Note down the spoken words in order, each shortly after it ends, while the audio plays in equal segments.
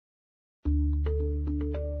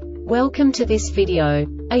Welcome to this video.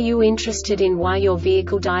 Are you interested in why your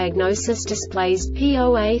vehicle diagnosis displays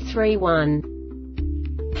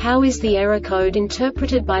P0A31? How is the error code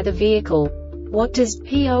interpreted by the vehicle? What does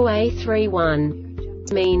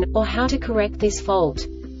P0A31 mean, or how to correct this fault?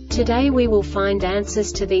 Today we will find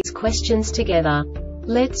answers to these questions together.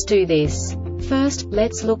 Let's do this. First,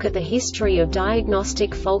 let's look at the history of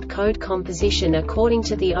diagnostic fault code composition according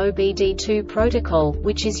to the OBD2 protocol,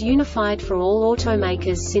 which is unified for all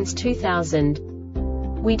automakers since 2000.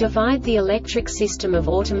 We divide the electric system of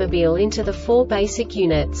automobile into the four basic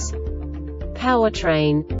units: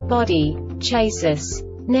 powertrain, body, chassis,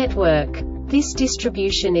 network. This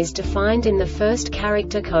distribution is defined in the first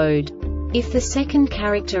character code. If the second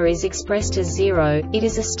character is expressed as 0, it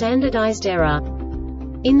is a standardized error.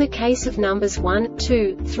 In the case of numbers 1,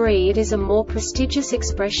 2, 3, it is a more prestigious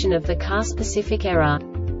expression of the car-specific error.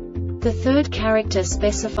 The third character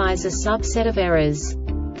specifies a subset of errors.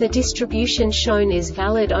 The distribution shown is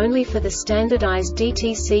valid only for the standardized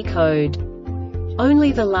DTC code.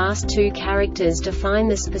 Only the last two characters define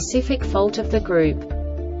the specific fault of the group.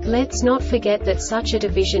 Let's not forget that such a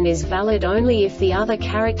division is valid only if the other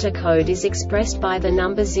character code is expressed by the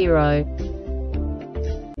number 0.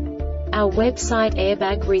 Our website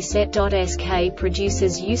airbagreset.sk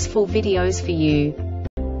produces useful videos for you.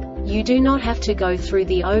 You do not have to go through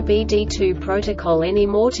the OBD2 protocol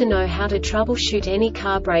anymore to know how to troubleshoot any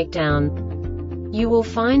car breakdown. You will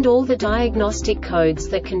find all the diagnostic codes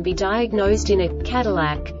that can be diagnosed in a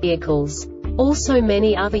Cadillac vehicles. Also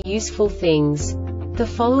many other useful things. The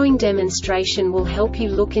following demonstration will help you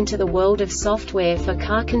look into the world of software for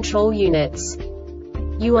car control units.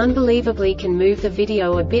 You unbelievably can move the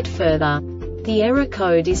video a bit further. The error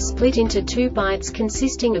code is split into 2 bytes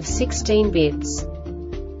consisting of 16 bits.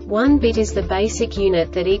 1 bit is the basic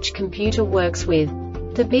unit that each computer works with.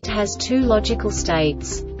 The bit has 2 logical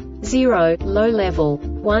states: 0, low level,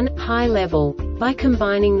 1, high level. By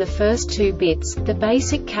combining the first 2 bits, the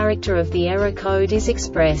basic character of the error code is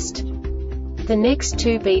expressed. The next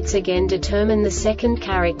 2 beats again determine the second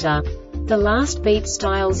character. The last beat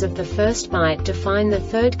styles of the first byte define the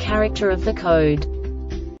third character of the code.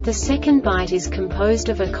 The second byte is composed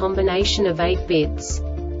of a combination of 8 bits.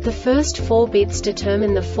 The first 4 bits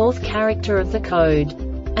determine the fourth character of the code.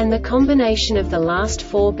 And the combination of the last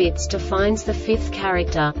 4 bits defines the fifth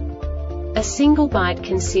character. A single byte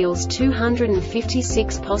conceals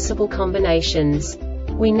 256 possible combinations.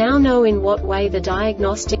 We now know in what way the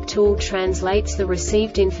diagnostic tool translates the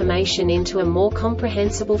received information into a more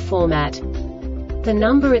comprehensible format. The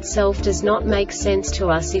number itself does not make sense to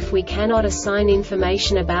us if we cannot assign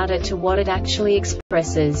information about it to what it actually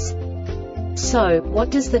expresses. So, what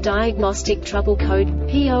does the Diagnostic Trouble Code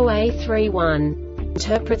P0A31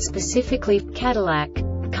 interpret specifically for Cadillac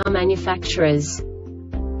car manufacturers?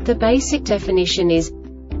 The basic definition is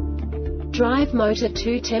drive motor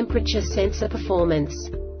to temperature sensor performance.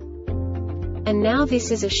 And now this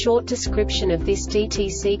is a short description of this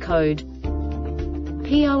DTC code.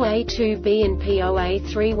 P0A2B and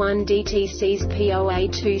P0A31 DTCs,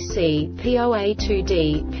 P0A2C,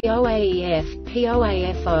 P0A2D, P0AEF,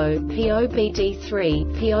 P0AFO, P0BD3,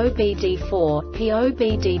 P0BD4,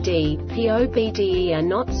 P0BDD, P0BDE are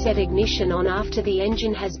not set ignition on after the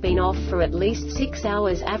engine has been off for at least 6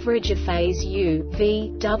 hours. Average of phase U,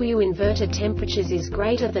 V, W inverter temperatures is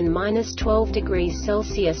greater than -12 degrees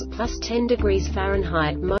Celsius plus 10 degrees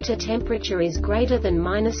Fahrenheit. Motor temperature is greater than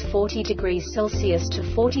 -40 degrees Celsius to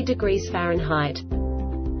 40 degrees Fahrenheit.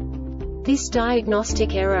 This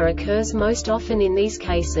diagnostic error occurs most often in these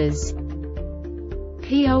cases: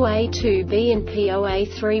 P0A2B and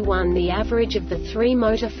P0A31. The average of the 3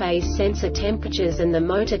 motor phase sensor temperatures and the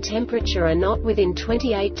motor temperature are not within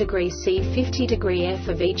 28 degrees C 50 degree F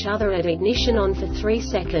of each other at ignition on for 3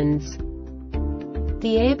 seconds.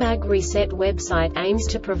 The Airbag Reset website aims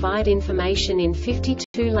to provide information in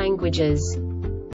 52 languages.